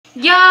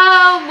Yo,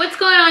 what's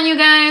going on, you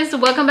guys?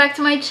 Welcome back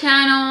to my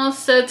channel.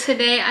 So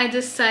today I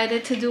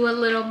decided to do a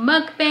little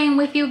mukbang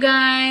with you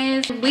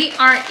guys. We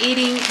are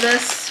eating the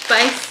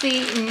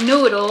spicy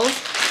noodles,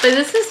 but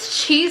this is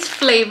cheese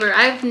flavor.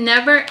 I've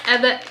never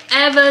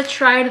ever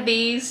tried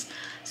these,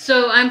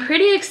 so I'm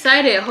pretty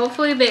excited.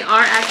 Hopefully they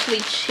are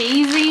actually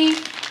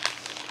cheesy.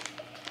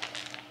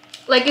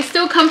 Like, it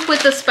still comes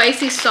with the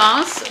spicy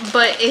sauce,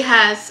 but it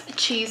has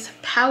cheese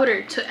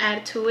powder to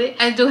add to it.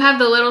 I do have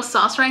the little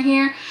sauce right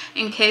here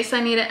in case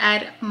I need to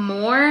add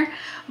more,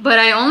 but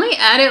I only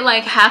added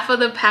like half of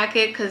the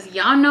packet because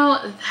y'all know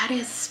that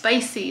is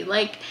spicy.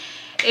 Like,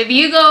 if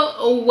you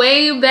go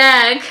way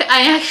back,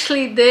 I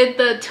actually did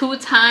the 2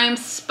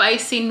 times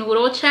spicy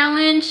noodle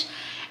challenge,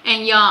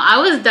 and y'all, I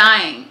was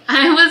dying.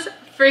 I was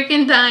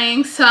freaking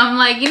dying. So I'm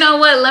like, you know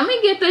what, let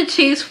me get the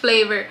cheese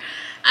flavor.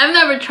 I've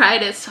never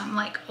tried it, so I'm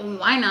like,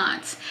 why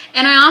not?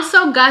 And I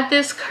also got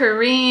this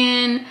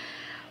Korean,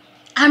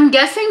 I'm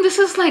guessing this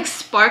is like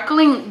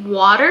sparkling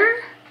water.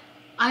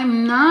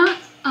 I'm not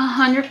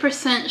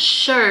 100%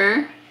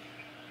 sure,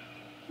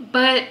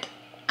 but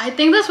I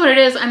think that's what it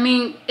is. I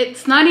mean,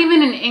 it's not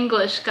even in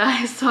English,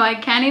 guys, so I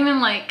can't even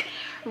like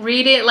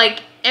read it.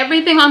 Like,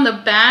 everything on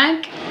the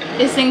back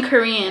is in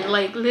Korean,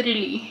 like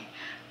literally.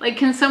 Like,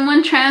 can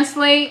someone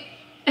translate?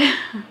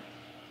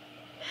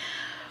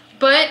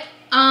 But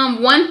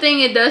one thing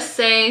it does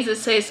say is, it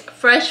says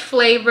fresh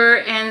flavor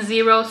and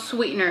 0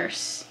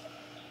 sweeteners,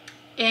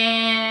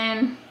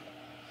 and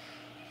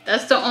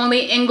that's the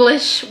only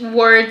English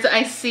words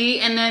I see.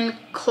 And then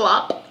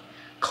Klop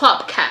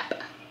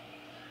cap.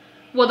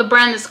 Well, the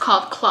brand is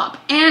called Klop,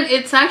 and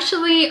it's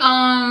actually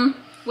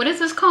what is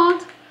this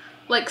called?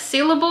 Like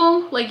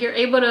sealable. Like, you're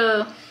able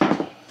to,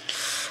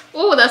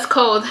 oh, that's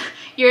cold.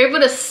 You're able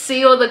to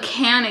seal the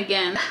can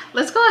again.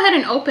 Let's go ahead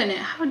and open it.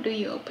 How do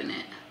you open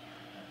it?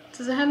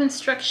 Does it have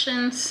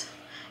instructions?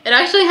 It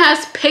actually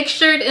has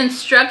pictured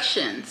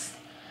instructions.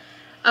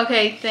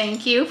 Okay,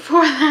 thank you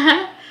for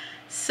that.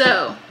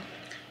 So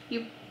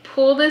you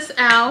pull this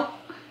out.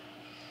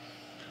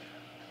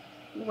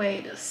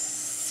 Wait a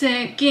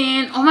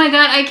second. Oh my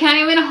god, I can't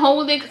even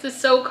hold it because it's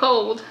so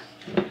cold.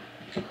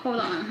 Hold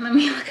on, let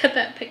me look at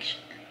that picture.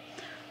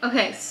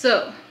 Okay,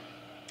 so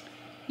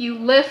you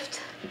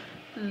lift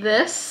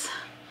this.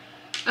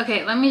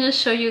 Okay, let me just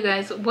show you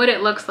guys what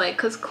it looks like,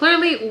 because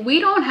clearly we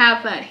don't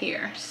have that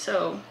here.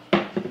 So,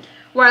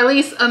 or at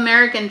least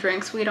American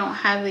drinks, we don't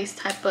have these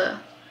type of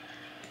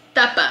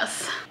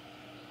tapas.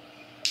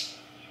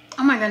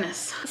 Oh my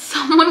goodness,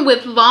 someone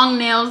with long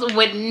nails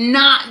would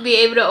not be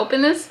able to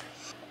open this.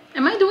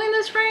 Am I doing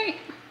this right?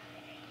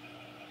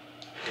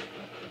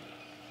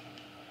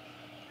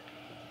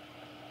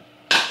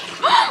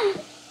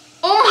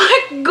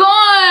 Oh my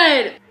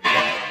god!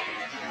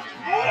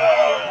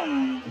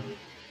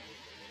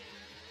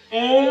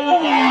 Oh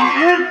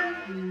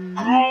my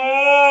god!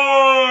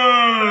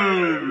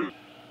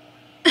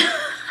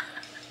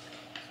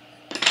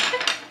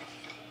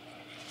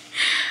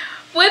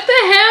 What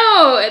the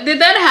hell?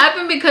 Did that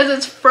happen because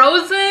it's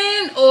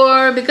frozen,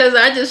 or because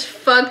I just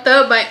fucked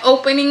up by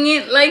opening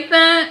it like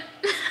that?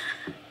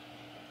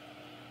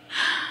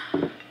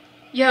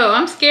 Yo,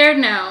 I'm scared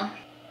now.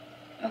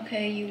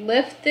 Okay, you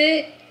lift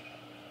it,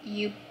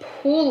 you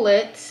pull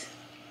it.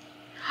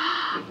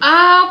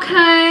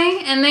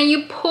 Okay, and then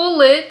you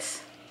pull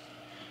it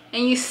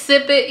and you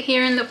sip it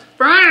here in the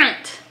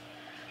front.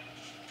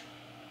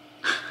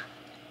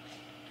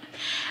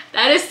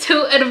 That is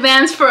too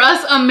advanced for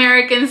us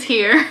Americans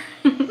here.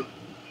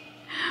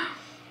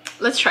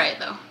 Let's try it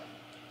though.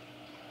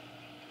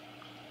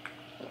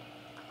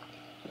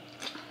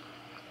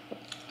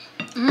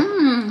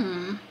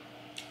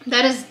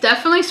 That is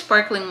definitely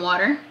sparkling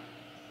water.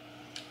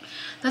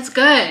 That's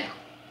good.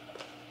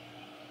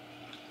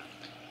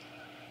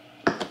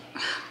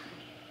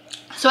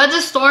 So at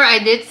the store, I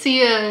did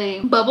see a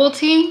bubble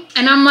tea,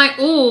 and I'm like,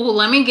 ooh,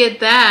 let me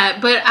get that.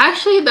 But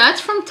actually, that's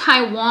from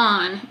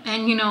Taiwan.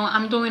 And you know,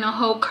 I'm doing a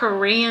whole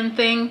Korean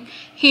thing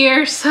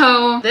here.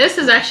 So this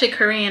is actually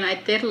Korean. I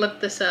did look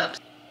this up.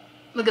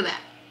 Look at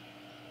that.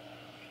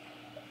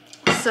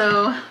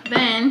 So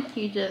then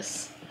you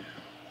just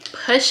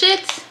push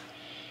it,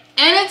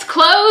 and it's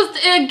closed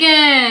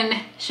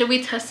again. Should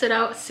we test it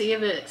out, see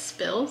if it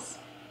spills?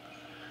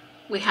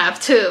 We have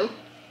to.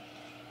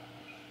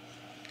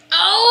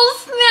 Oh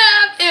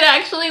snap, it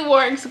actually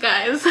works,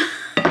 guys.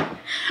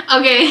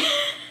 Okay.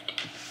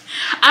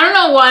 I don't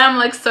know why I'm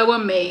like so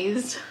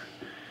amazed.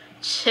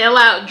 Chill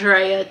out,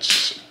 Drea.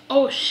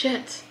 Oh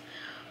shit.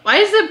 Why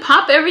does it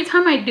pop every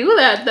time I do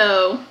that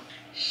though?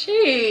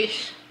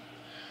 Sheesh.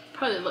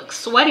 Probably look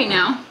sweaty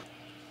now.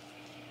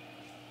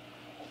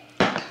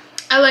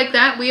 I like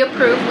that. We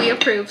approve, we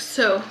approve.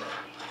 So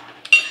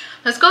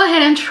let's go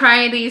ahead and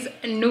try these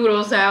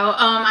noodles out.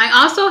 I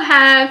also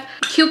have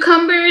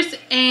cucumbers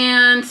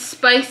and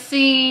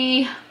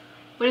spicy,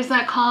 what is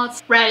that called?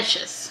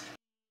 Radishes.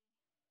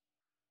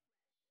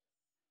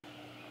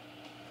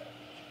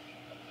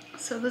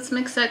 So let's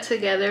mix that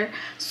together.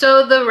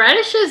 So the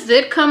radishes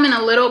did come in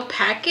a little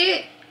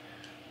packet,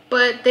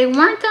 but they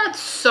weren't that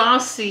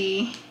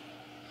saucy.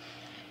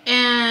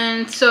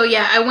 And so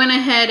yeah, I went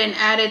ahead and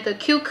added the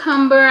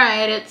cucumber.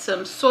 I added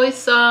some soy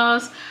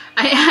sauce.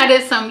 I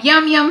added some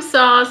yum yum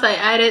sauce. I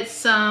added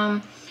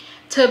some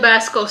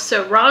Tabasco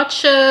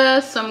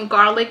sriracha, some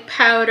garlic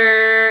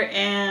powder,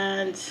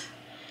 and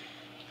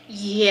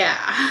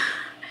yeah,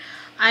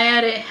 I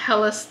added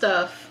hella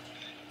stuff.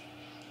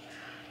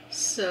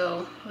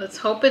 So let's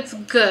hope it's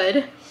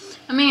good.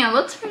 I mean, it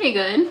looks pretty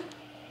good.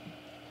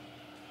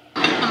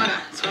 Oh my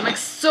god, so I'm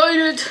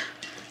excited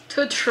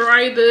to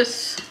try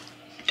this.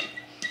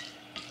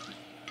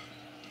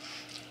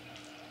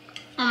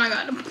 Oh my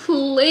god,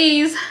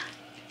 please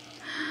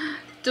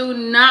do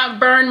not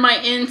burn my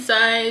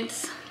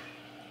insides.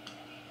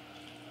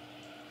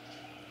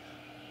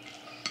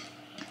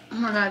 Oh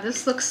my god,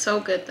 this looks so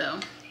good though.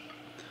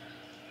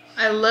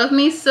 I love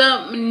me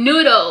some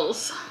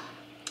noodles.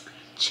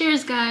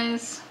 Cheers,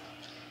 guys.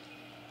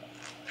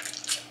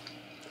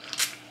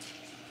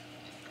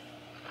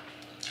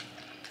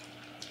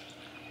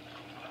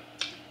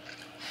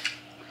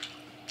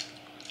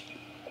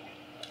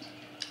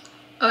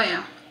 Oh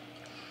yeah.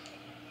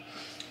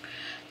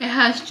 It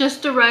has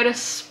just the right of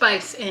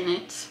spice in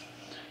it.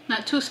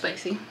 Not too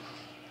spicy.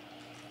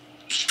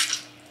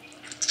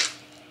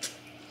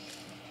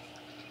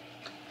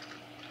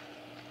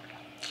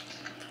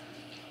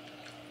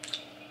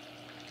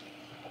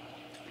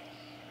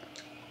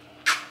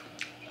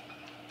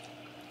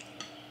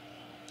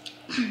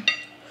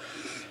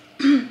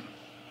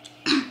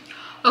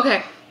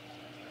 Okay.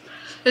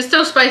 It's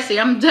still spicy.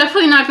 I'm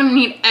definitely not gonna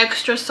need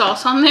extra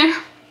sauce on there.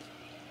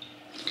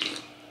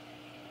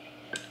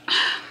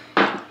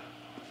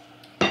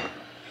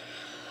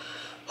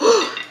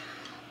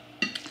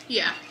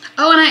 Yeah.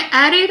 Oh, and I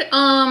added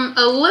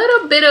a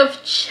little bit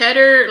of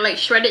cheddar, like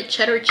shredded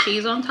cheddar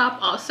cheese on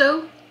top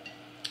also,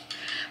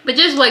 but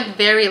just like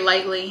very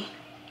lightly.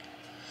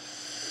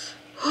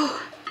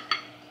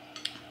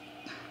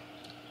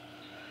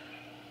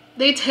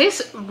 They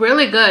taste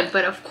really good,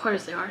 but of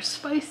course they are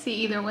spicy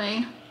either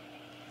way.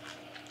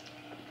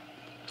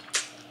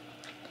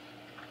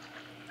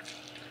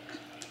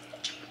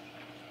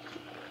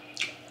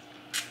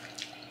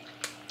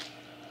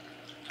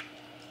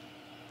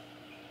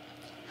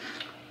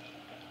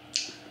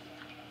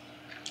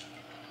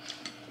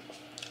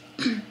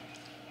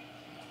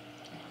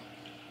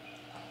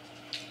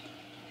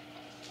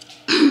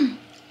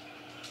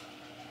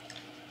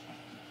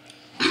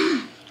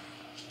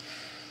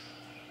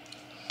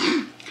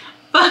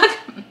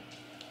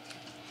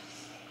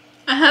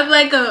 I have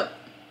like a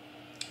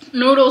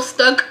noodle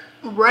stuck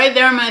right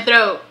there in my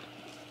throat.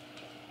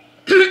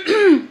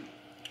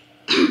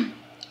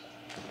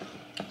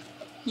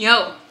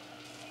 Yo.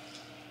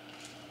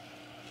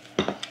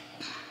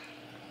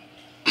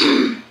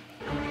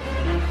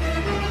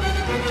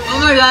 Oh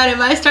my god, if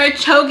I start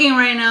choking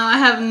right now, I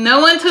have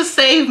no one to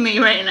save me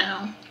right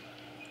now.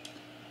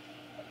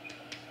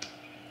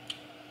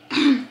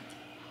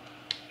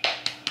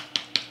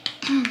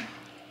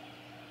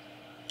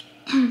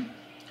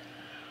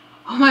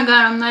 Oh my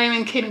god, I'm not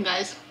even kidding,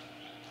 guys.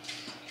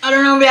 I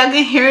don't know if y'all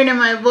can hear it in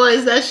my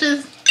voice. That's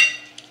just...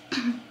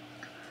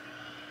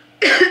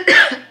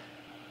 I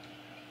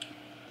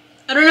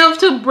don't know if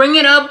to bring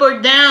it up or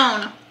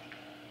down.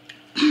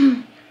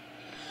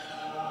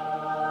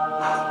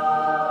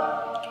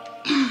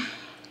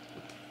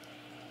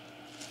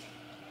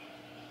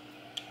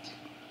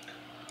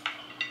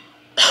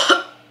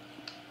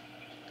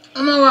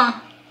 Oh my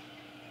god.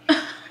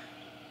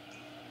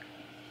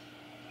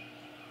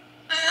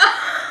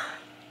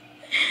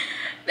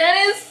 That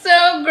is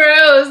so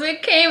gross.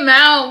 It came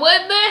out.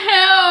 What the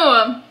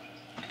hell?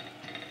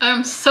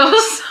 I'm so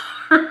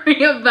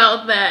sorry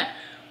about that.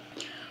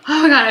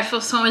 Oh my god, I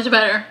feel so much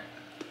better.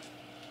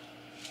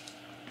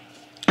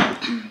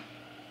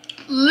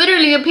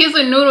 Literally a piece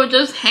of noodle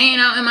just hanging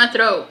out in my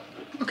throat.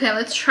 Okay,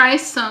 let's try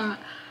some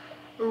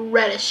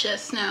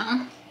radishes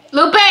now.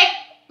 Lupe!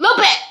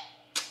 Lupe!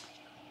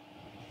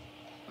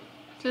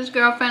 This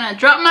girlfriend, I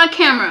dropped my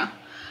camera.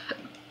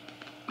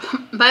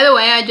 By the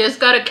way, I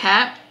just got a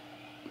cat.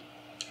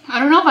 I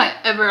don't know if I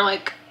ever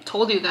like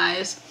told you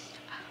guys.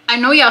 I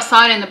know y'all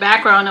saw it in the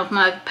background of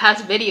my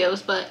past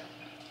videos, but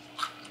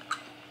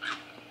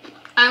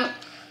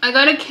I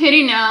got a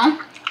kitty now,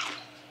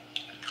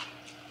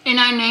 and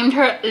I named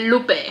her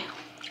Lupe,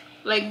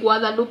 like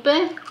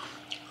Guadalupe,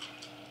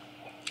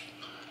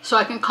 so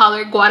I can call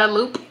her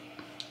Guadalupe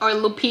or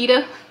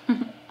Lupita.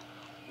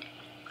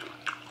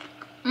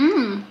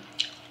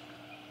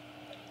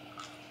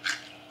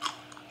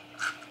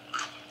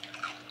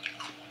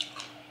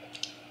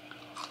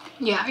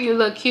 Yeah, you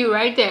look cute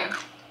right there.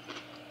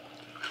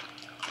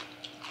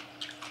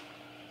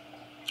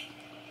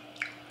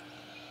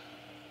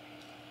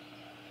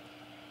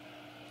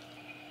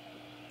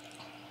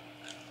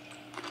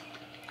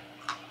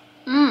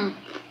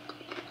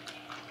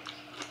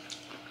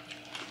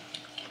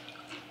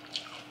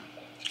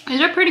 These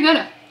are pretty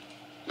good.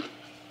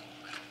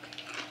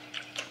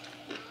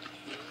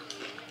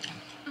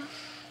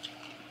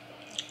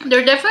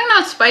 They're definitely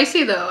not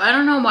spicy though. I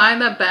don't know why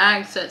the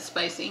bag said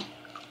spicy.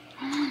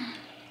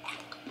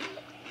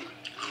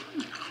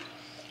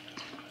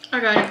 I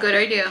got a good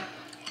idea.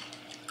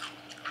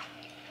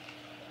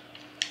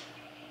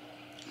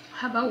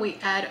 How about we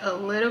add a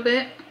little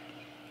bit?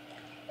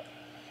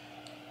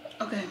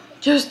 Okay,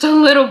 just a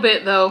little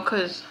bit though,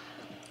 because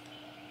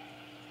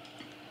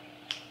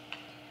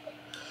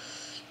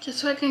just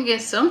so I can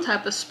get some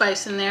type of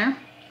spice in there.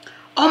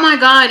 Oh my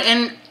god,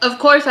 and of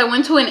course I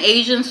went to an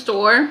Asian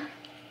store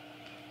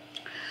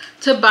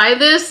to buy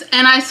this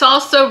and I saw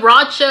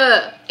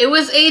sriracha. It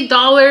was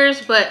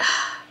 $8, but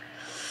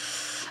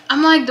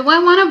I'm like, do I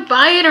want to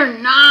buy it or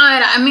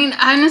not? I mean,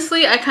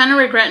 honestly, I kind of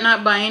regret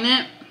not buying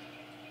it.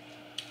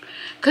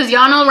 Because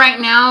y'all know right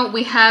now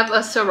we have a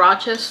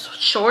sriracha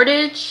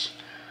shortage.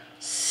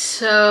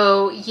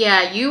 So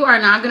yeah, you are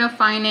not going to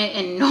find it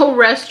in no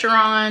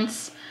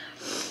restaurants.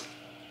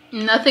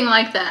 Nothing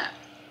like that.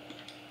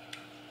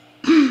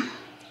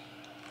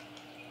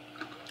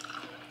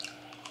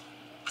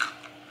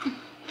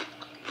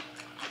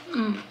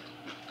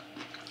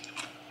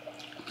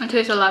 It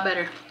tastes a lot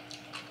better.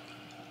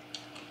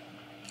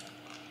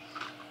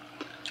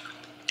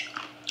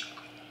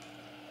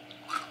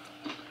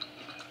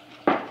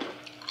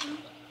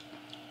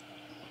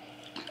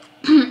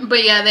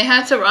 But yeah, they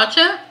had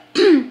sriracha.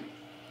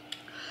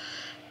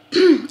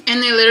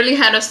 And they literally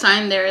had a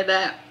sign there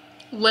that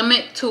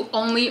limit to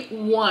only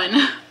one.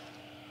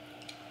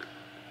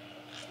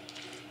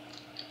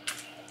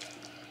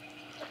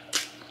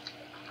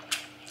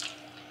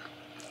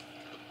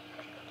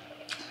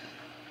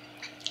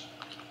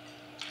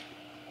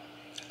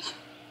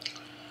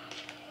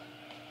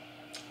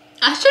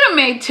 I should have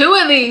made 2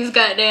 of these,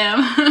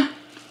 goddamn.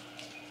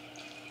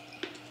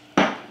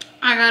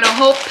 I got a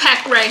whole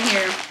pack right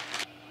here.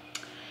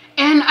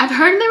 And I've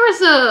heard there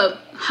was a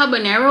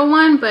habanero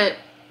one, but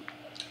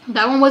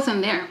that one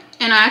wasn't there.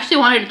 And I actually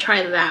wanted to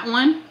try that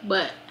one,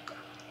 but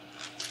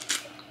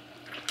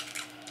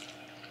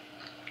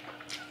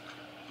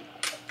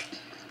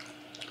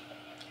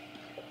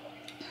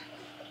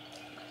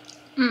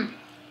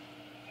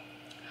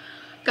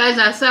guys,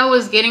 as I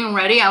was getting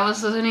ready, I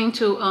was listening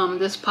to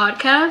this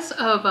podcast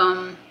of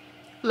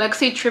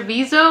Alexee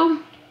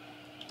Trevizo.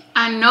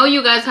 I know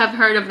you guys have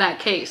heard of that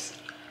case.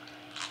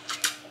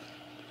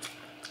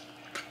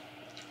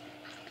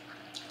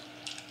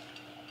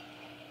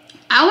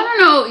 I want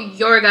to know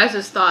your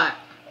guys' thought.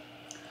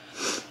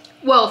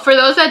 Well, for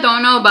those that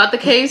don't know about the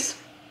case,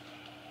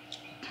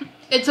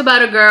 it's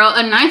about a girl,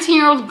 a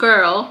 19-year-old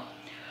girl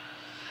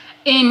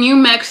in New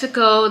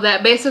Mexico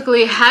that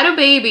basically had a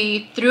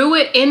baby, threw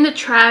it in the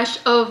trash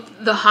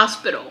of the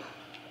hospital.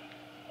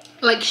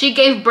 Like, she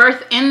gave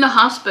birth in the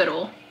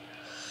hospital,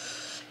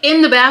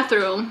 in the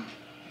bathroom,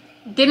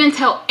 didn't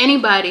tell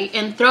anybody,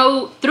 and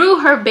threw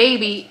her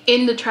baby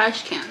in the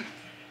trash can.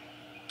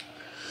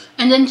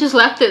 And then just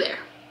left it there.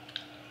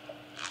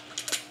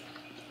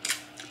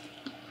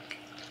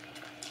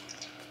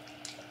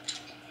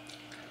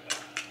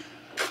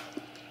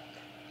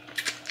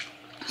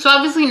 So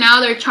obviously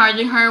now they're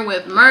charging her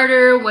with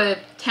murder, with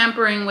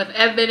tampering with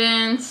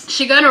evidence.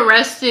 She got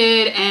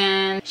arrested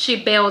and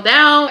she bailed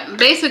out.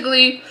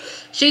 Basically,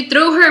 she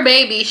threw her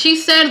baby. She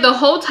said the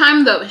whole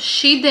time though,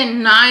 she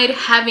denied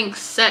having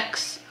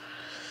sex.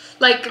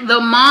 Like, the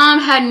mom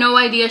had no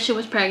idea she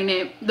was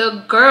pregnant.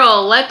 The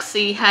girl,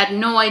 Lexi, had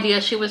no idea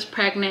she was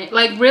pregnant.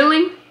 Like,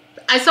 really?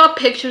 I saw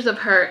pictures of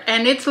her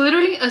and it's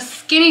literally a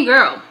skinny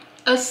girl.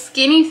 A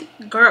skinny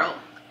girl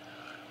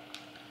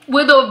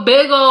with a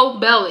big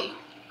old belly.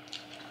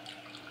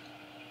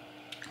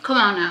 Come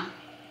on now.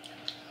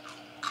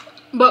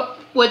 But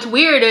what's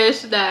weird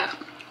is that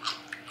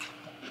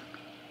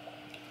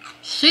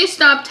she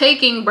stopped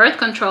taking birth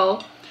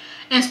control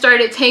and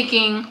started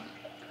taking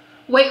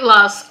weight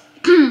loss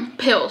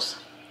pills.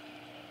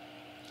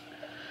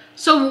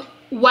 So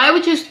why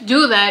would you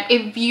do that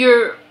if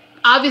you're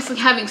obviously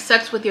having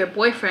sex with your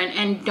boyfriend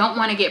and don't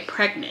want to get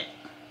pregnant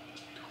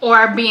or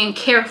are being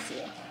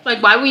careful?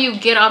 Like, why would you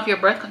get off your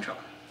birth control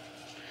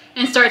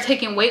and start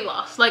taking weight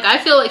loss? Like, I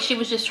feel like she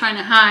was just trying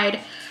to hide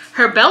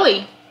her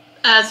belly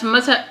as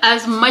much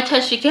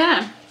as she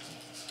can,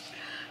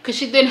 because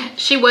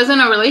she was in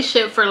a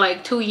relationship for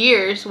like 2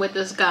 years with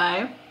this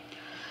guy,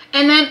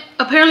 and then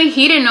apparently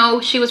he didn't know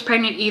she was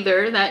pregnant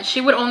either, that she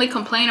would only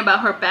complain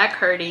about her back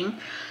hurting,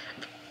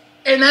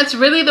 and that's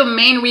really the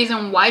main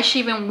reason why she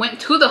even went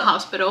to the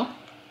hospital.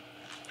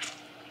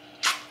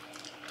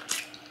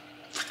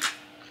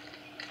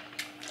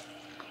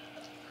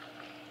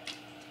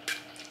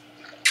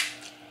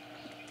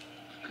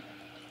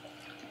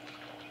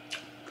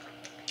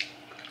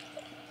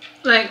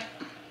 Like,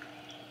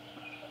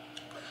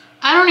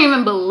 I don't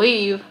even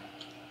believe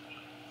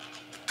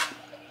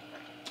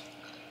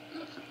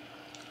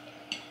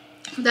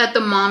that the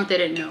mom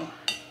didn't know.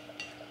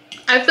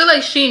 I feel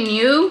like she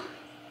knew.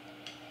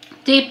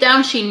 Deep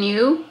down she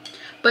knew.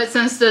 But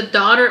since the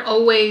daughter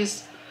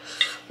always...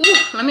 Ooh,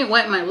 let me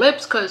wipe my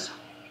lips, because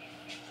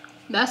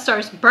that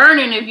starts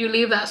burning if you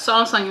leave that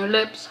sauce on your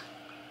lips.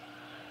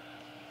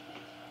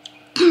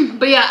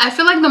 But yeah, I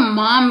feel like the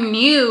mom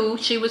knew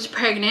she was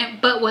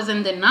pregnant but was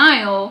in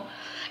denial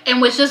and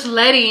was just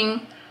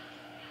letting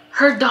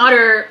her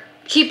daughter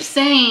keep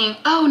saying,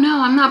 oh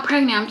no, I'm not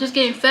pregnant, I'm just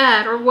getting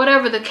fat, or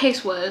whatever the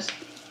case was.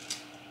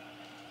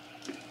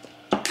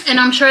 And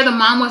I'm sure the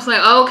mom was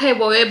like, oh, okay,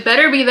 well, it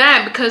better be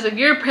that, because if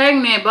you're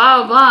pregnant,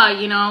 blah, blah,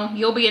 you know,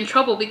 you'll be in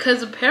trouble.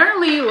 Because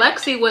apparently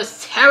Lexi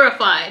was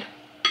terrified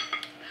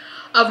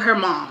of her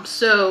mom.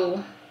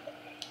 So,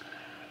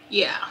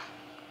 yeah.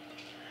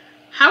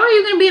 How are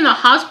you going to be in the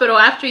hospital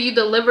after you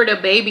delivered a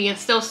baby and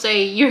still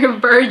say you're a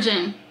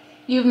virgin?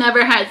 You've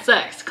never had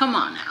sex. Come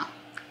on now.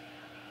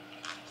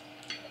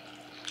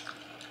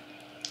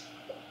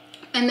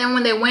 And then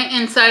when they went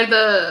inside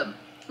the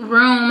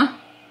room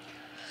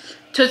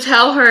to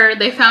tell her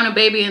they found a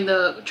baby in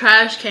the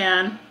trash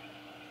can,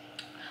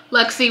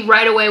 Lexi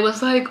right away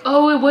was like,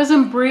 oh, it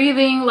wasn't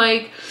breathing,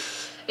 like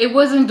it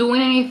wasn't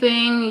doing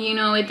anything, you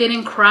know, it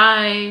didn't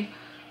cry.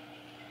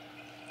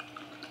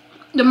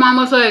 The mom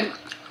was like,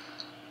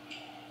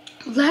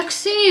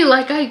 Lexi,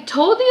 like I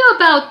told you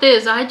about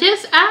this, I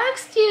just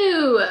asked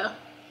you,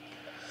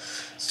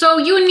 so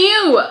you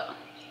knew.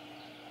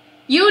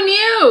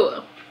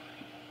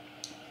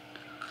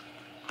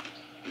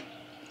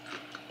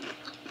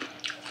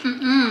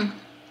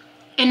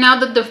 And now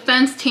the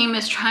defense team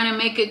is trying to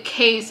make a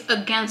case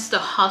against the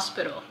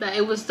hospital, that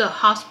it was the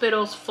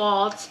hospital's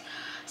fault.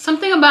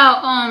 Something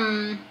about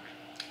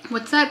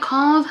what's that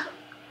called?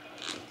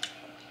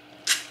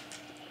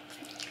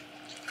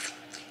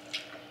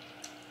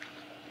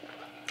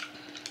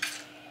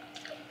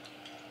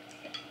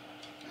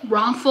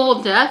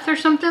 Wrongful death or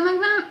something like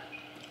that.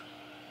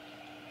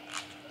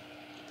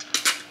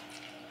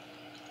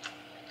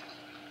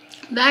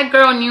 That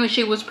girl knew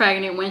she was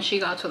pregnant when she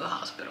got to the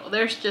hospital.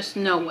 There's just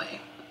no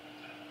way.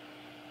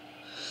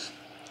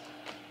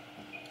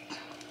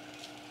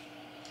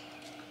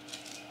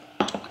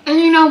 And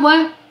you know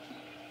what?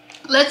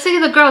 Let's say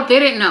the girl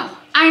didn't know.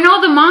 I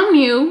know the mom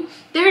knew.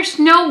 There's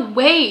no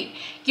way.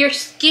 You're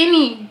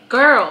skinny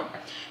girl.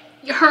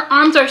 Her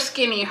arms are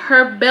skinny.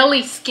 Her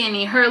belly's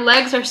skinny. Her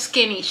legs are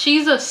skinny.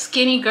 She's a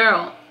skinny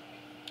girl.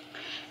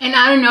 And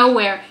out of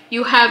nowhere,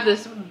 you have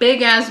this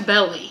big ass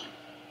belly.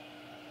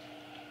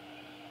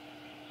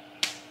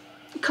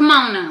 Come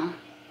on now.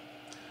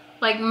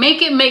 Like,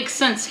 make it make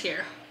sense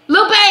here.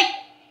 Lupe!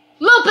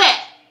 Lupe!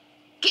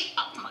 Get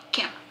off my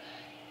camera.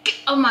 Get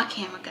off my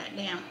camera,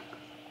 goddamn.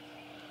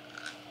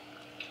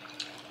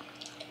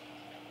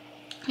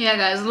 Yeah,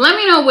 guys, let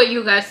me know what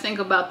you guys think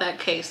about that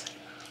case.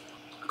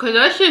 Because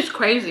that's just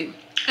crazy.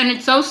 And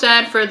it's so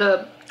sad for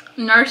the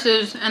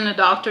nurses and the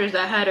doctors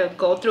that had to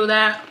go through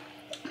that.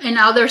 And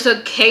now there's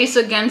a case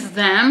against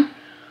them.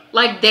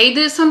 Like, they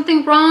did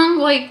something wrong.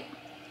 Like,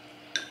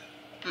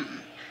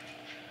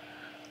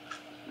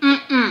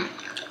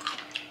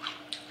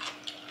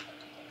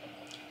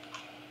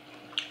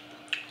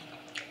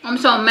 I'm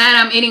so mad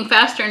I'm eating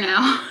faster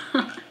now.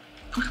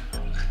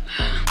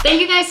 Thank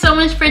you guys so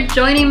much for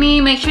joining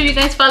me. Make sure you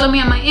guys follow me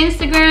on my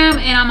Instagram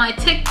and on my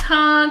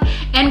TikTok.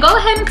 And go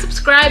ahead and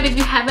subscribe if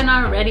you haven't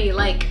already.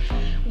 Like,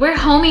 we're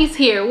homies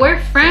here. We're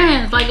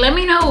friends. Like, let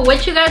me know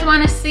what you guys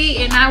want to see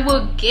and I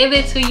will give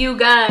it to you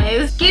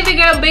guys. Give your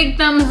girl a big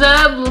thumbs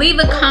up. Leave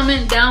a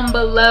comment down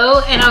below.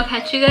 And I'll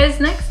catch you guys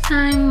next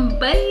time.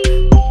 Bye.